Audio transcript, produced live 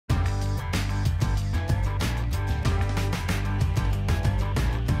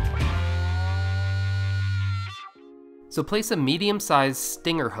So place a medium-sized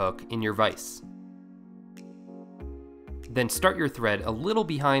stinger hook in your vise. Then start your thread a little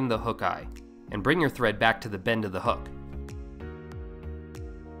behind the hook eye and bring your thread back to the bend of the hook.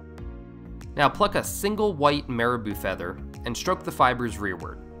 Now pluck a single white marabou feather and stroke the fibers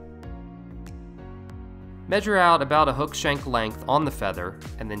rearward. Measure out about a hook shank length on the feather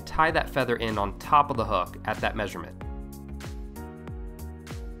and then tie that feather in on top of the hook at that measurement.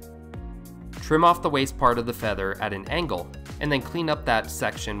 Trim off the waist part of the feather at an angle and then clean up that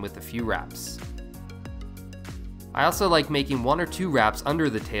section with a few wraps. I also like making 1 or 2 wraps under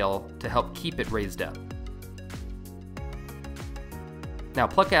the tail to help keep it raised up. Now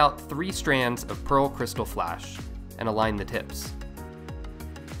pluck out 3 strands of pearl crystal flash and align the tips.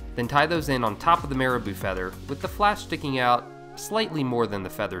 Then tie those in on top of the marabou feather with the flash sticking out slightly more than the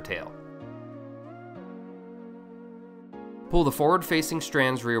feather tail. Pull the forward-facing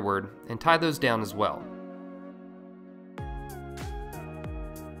strands rearward and tie those down as well.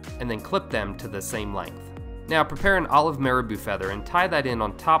 And then clip them to the same length. Now prepare an olive marabou feather and tie that in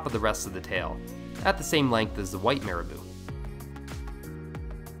on top of the rest of the tail, at the same length as the white marabou.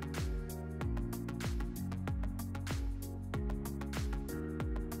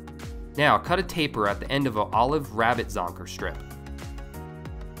 Now cut a taper at the end of an olive rabbit zonker strip.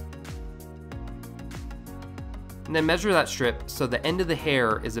 And then measure that strip so the end of the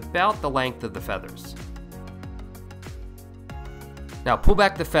hair is about the length of the feathers. Now pull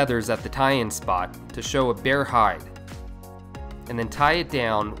back the feathers at the tie-in spot to show a bare hide, and then tie it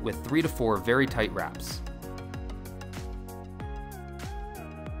down with 3 to 4 very tight wraps.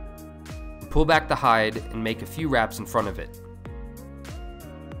 Pull back the hide and make a few wraps in front of it.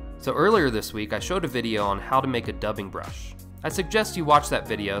 So earlier this week I showed a video on how to make a dubbing brush. I suggest you watch that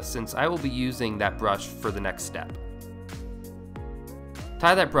video since I will be using that brush for the next step.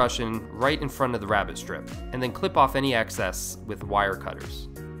 Tie that brush in right in front of the rabbit strip, and then clip off any excess with wire cutters.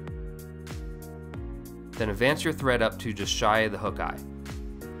 Then advance your thread up to just shy of the hook eye.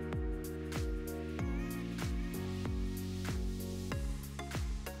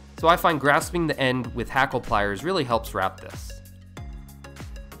 So I find grasping the end with hackle pliers really helps wrap this.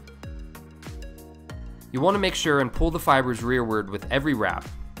 You want to make sure and pull the fibers rearward with every wrap,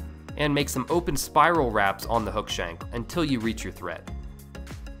 and make some open spiral wraps on the hook shank until you reach your thread.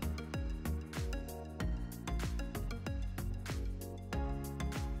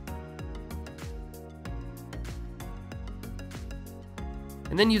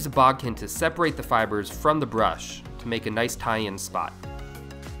 And then use a bodkin to separate the fibers from the brush to make a nice tie-in spot.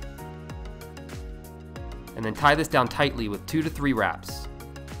 And then tie this down tightly with 2 to 3 wraps.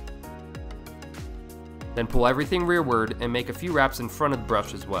 Then pull everything rearward and make a few wraps in front of the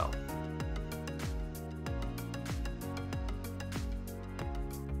brush as well.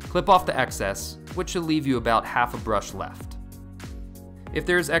 Clip off the excess, which should leave you about half a brush left. If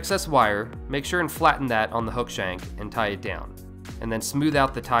there is excess wire, make sure and flatten that on the hook shank and tie it down, and then smooth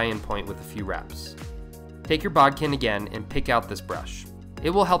out the tie-in point with a few wraps. Take your bodkin again and pick out this brush. It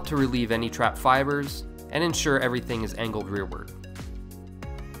will help to relieve any trapped fibers and ensure everything is angled rearward.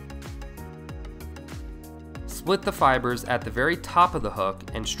 Split the fibers at the very top of the hook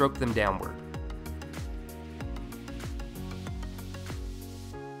and stroke them downward.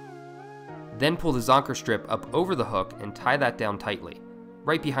 Then pull the zonker strip up over the hook and tie that down tightly,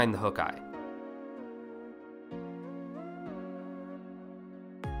 right behind the hook eye.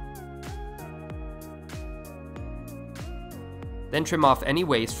 Then trim off any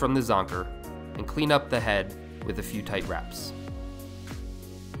waste from the zonker and clean up the head with a few tight wraps.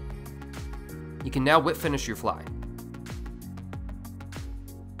 You can now whip finish your fly.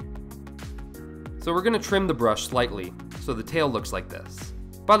 So we're going to trim the brush slightly so the tail looks like this.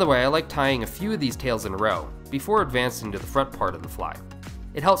 By the way, I like tying a few of these tails in a row before advancing to the front part of the fly.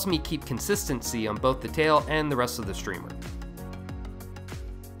 It helps me keep consistency on both the tail and the rest of the streamer.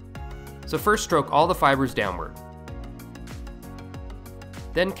 So first stroke all the fibers downward.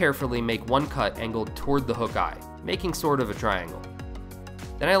 Then carefully make one cut angled toward the hook eye, making sort of a triangle.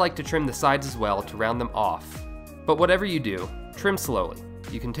 Then I like to trim the sides as well to round them off. But whatever you do, trim slowly.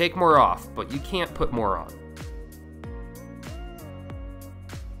 You can take more off, but you can't put more on.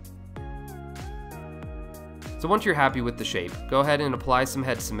 So once you're happy with the shape, go ahead and apply some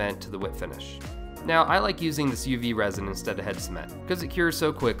head cement to the whip finish. Now I like using this UV resin instead of head cement, because it cures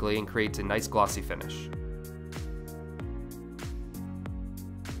so quickly and creates a nice glossy finish.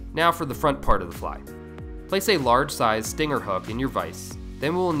 Now for the front part of the fly. Place a large size stinger hook in your vise,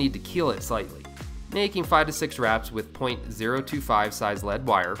 then we will need to keel it slightly. Making 5 to 6 wraps with .025 size lead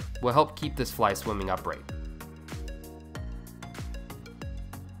wire will help keep this fly swimming upright.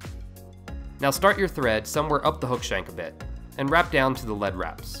 Now start your thread somewhere up the hook shank a bit, and wrap down to the lead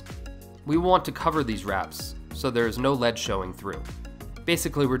wraps. We want to cover these wraps so there is no lead showing through.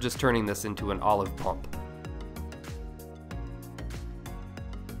 Basically, we're just turning this into an olive pump.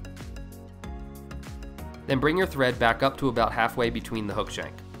 Then bring your thread back up to about halfway between the hook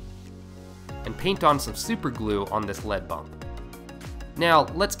shank, and paint on some super glue on this lead bump. Now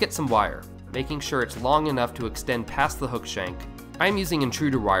let's get some wire, making sure it's long enough to extend past the hook shank. I'm using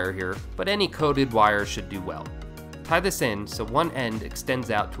intruder wire here, but any coated wire should do well. Tie this in so one end extends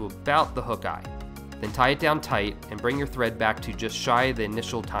out to about the hook eye. Then tie it down tight and bring your thread back to just shy of the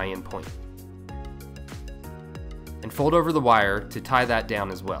initial tie-in point. And fold over the wire to tie that down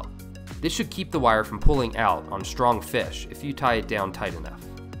as well. This should keep the wire from pulling out on strong fish if you tie it down tight enough.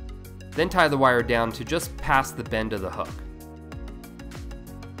 Then tie the wire down to just past the bend of the hook.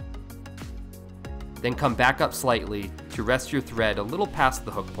 Then come back up slightly to rest your thread a little past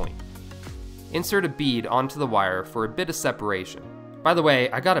the hook point. Insert a bead onto the wire for a bit of separation. By the way,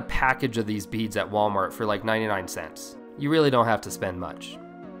 I got a package of these beads at Walmart for like 99 cents. You really don't have to spend much.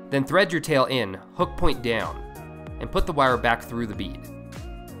 Then thread your tail in, hook point down, and put the wire back through the bead.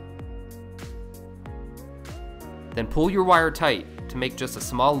 Then pull your wire tight to make just a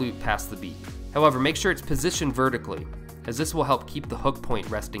small loop past the bead. However, make sure it's positioned vertically, as this will help keep the hook point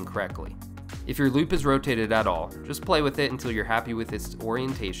resting correctly. If your loop is rotated at all, just play with it until you're happy with its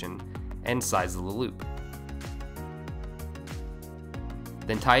orientation and size of the loop.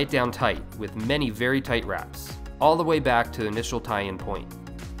 Then tie it down tight with many very tight wraps, all the way back to the initial tie-in point.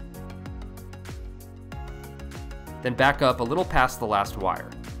 Then back up a little past the last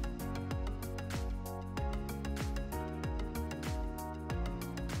wire.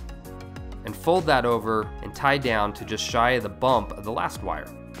 And fold that over and tie down to just shy of the bump of the last wire.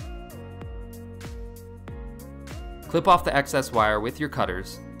 Clip off the excess wire with your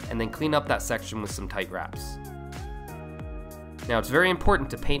cutters and then clean up that section with some tight wraps. Now it's very important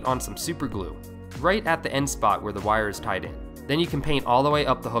to paint on some super glue right at the end spot where the wire is tied in. Then you can paint all the way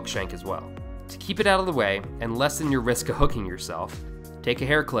up the hook shank as well. To keep it out of the way and lessen your risk of hooking yourself, take a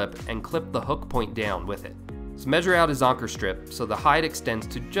hair clip and clip the hook point down with it. So measure out a zonker strip so the hide extends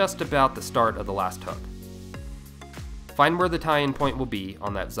to just about the start of the last hook. Find where the tie-in point will be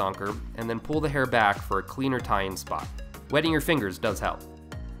on that zonker and then pull the hair back for a cleaner tie-in spot. Wetting your fingers does help.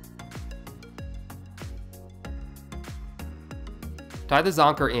 Tie the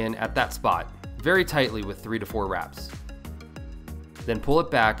zonker in at that spot very tightly with 3 to 4 wraps. Then pull it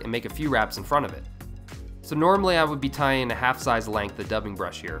back and make a few wraps in front of it. So normally I would be tying a half size length of dubbing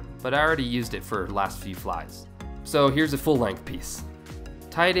brush here, but I already used it for last few flies. So here's a full length piece.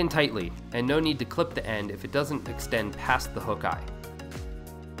 Tie it in tightly and no need to clip the end if it doesn't extend past the hook eye.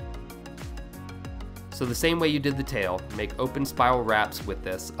 So the same way you did the tail, make open spiral wraps with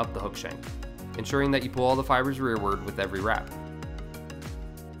this up the hook shank, ensuring that you pull all the fibers rearward with every wrap.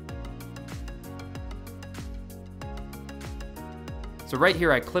 So right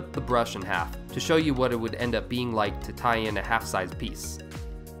here I clipped the brush in half to show you what it would end up being like to tie in a half-size piece.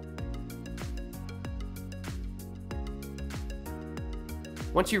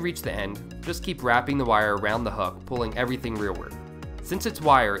 Once you reach the end, just keep wrapping the wire around the hook, pulling everything rearward. Since it's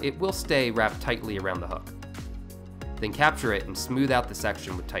wire, it will stay wrapped tightly around the hook. Then capture it and smooth out the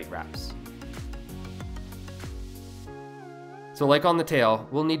section with tight wraps. So like on the tail,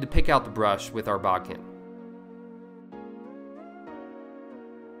 we'll need to pick out the brush with our bodkin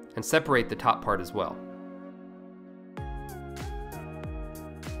and separate the top part as well.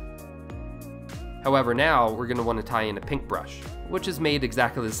 However, now we're going to want to tie in a pink brush, which is made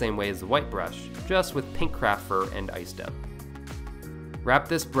exactly the same way as the white brush, just with pink craft fur and ice dub. Wrap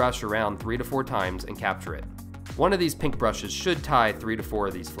this brush around 3 to 4 times and capture it. One of these pink brushes should tie 3 to 4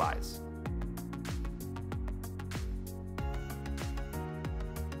 of these flies.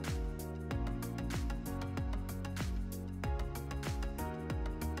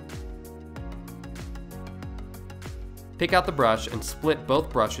 Pick out the brush and split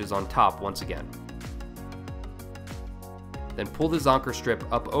both brushes on top once again. Then pull the zonker strip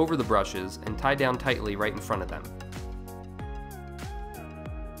up over the brushes and tie down tightly right in front of them.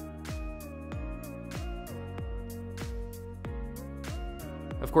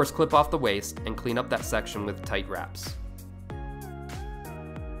 Of course, clip off the waist and clean up that section with tight wraps.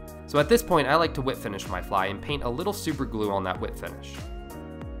 So at this point, I like to whip finish my fly and paint a little super glue on that whip finish.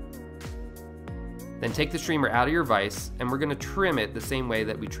 Then take the streamer out of your vise and we're going to trim it the same way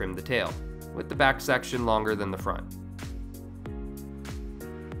that we trimmed the tail, with the back section longer than the front.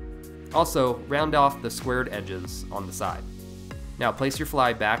 Also, round off the squared edges on the side. Now place your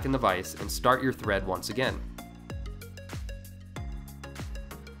fly back in the vise and start your thread once again.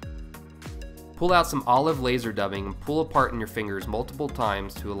 Pull out some olive laser dubbing and pull apart in your fingers multiple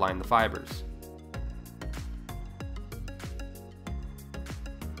times to align the fibers.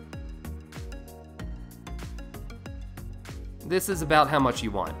 This is about how much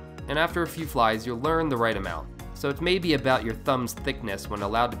you want, and after a few flies you'll learn the right amount, so it's maybe about your thumb's thickness when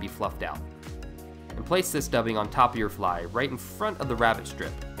allowed to be fluffed out. And place this dubbing on top of your fly, right in front of the rabbit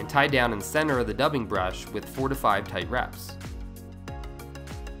strip, and tie down in the center of the dubbing brush with 4 to 5 tight wraps.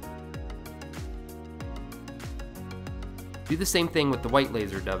 Do the same thing with the white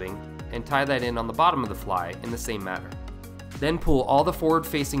laser dubbing, and tie that in on the bottom of the fly in the same manner. Then pull all the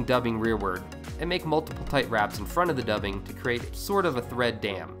forward-facing dubbing rearward, and make multiple tight wraps in front of the dubbing to create sort of a thread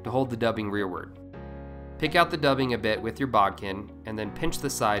dam to hold the dubbing rearward. Pick out the dubbing a bit with your bodkin, and then pinch the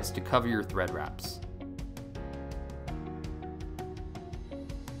sides to cover your thread wraps.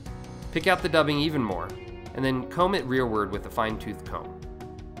 Pick out the dubbing even more, and then comb it rearward with a fine-tooth comb.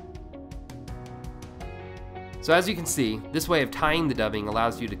 So as you can see, this way of tying the dubbing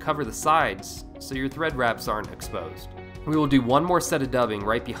allows you to cover the sides so your thread wraps aren't exposed. We will do one more set of dubbing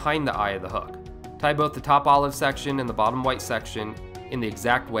right behind the eye of the hook. Tie both the top olive section and the bottom white section in the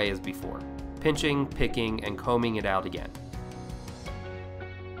exact way as before, pinching, picking, and combing it out again.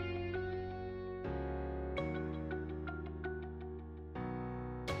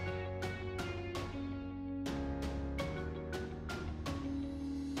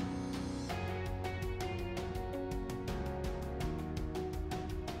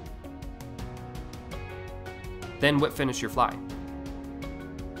 Then whip finish your fly.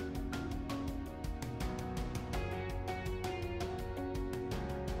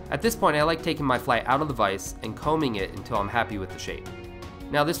 At this point, I like taking my fly out of the vise and combing it until I'm happy with the shape.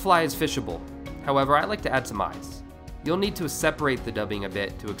 Now this fly is fishable, however I like to add some eyes. You'll need to separate the dubbing a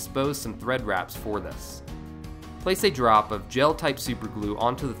bit to expose some thread wraps for this. Place a drop of gel type super glue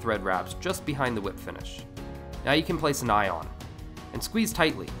onto the thread wraps just behind the whip finish. Now you can place an eye on, and squeeze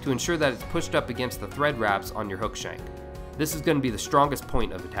tightly to ensure that it's pushed up against the thread wraps on your hook shank. This is going to be the strongest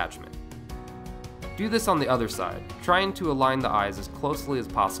point of attachment. Do this on the other side, trying to align the eyes as closely as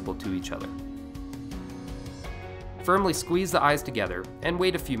possible to each other. Firmly squeeze the eyes together and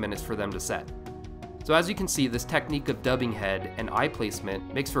wait a few minutes for them to set. So as you can see, this technique of dubbing head and eye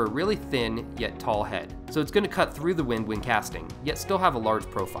placement makes for a really thin yet tall head, so it's going to cut through the wind when casting, yet still have a large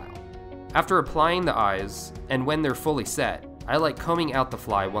profile. After applying the eyes, and when they're fully set, I like combing out the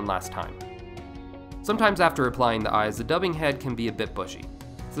fly one last time. Sometimes after applying the eyes, the dubbing head can be a bit bushy,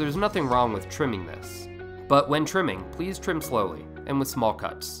 so there's nothing wrong with trimming this. But when trimming, please trim slowly, and with small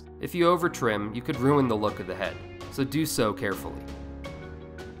cuts. If you over trim, you could ruin the look of the head, so do so carefully.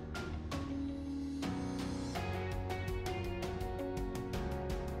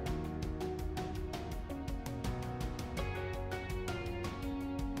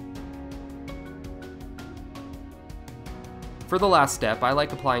 For the last step, I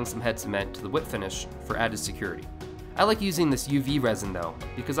like applying some head cement to the whip finish for added security. I like using this UV resin though,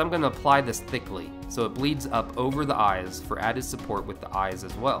 because I'm going to apply this thickly so it bleeds up over the eyes for added support with the eyes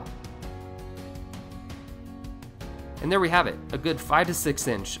as well. And there we have it, a good 5 to 6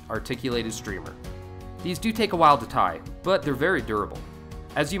 inch articulated streamer. These do take a while to tie, but they're very durable.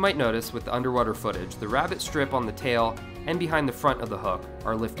 As you might notice with the underwater footage, the rabbit strip on the tail and behind the front of the hook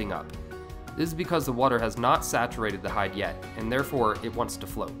are lifting up. This is because the water has not saturated the hide yet, and therefore it wants to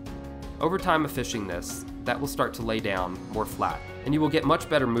float. Over time of fishing this, that will start to lay down more flat, and you will get much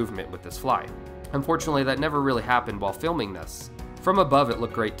better movement with this fly. Unfortunately, that never really happened while filming this. From above it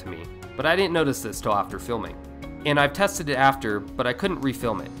looked great to me, but I didn't notice this till after filming. And I've tested it after, but I couldn't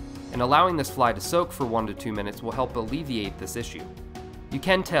refilm it, and allowing this fly to soak for 1 to 2 minutes will help alleviate this issue. You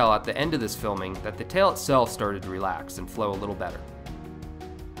can tell at the end of this filming that the tail itself started to relax and flow a little better.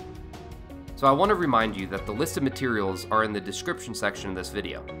 So I want to remind you that the list of materials are in the description section of this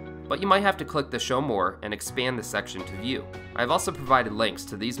video, but you might have to click the show more and expand the section to view. I've also provided links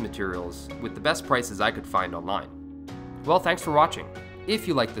to these materials with the best prices I could find online. Well, thanks for watching. If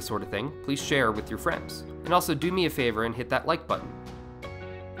you like this sort of thing, please share with your friends. And also do me a favor and hit that like button.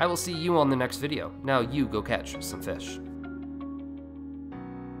 I will see you on the next video. Now you go catch some fish.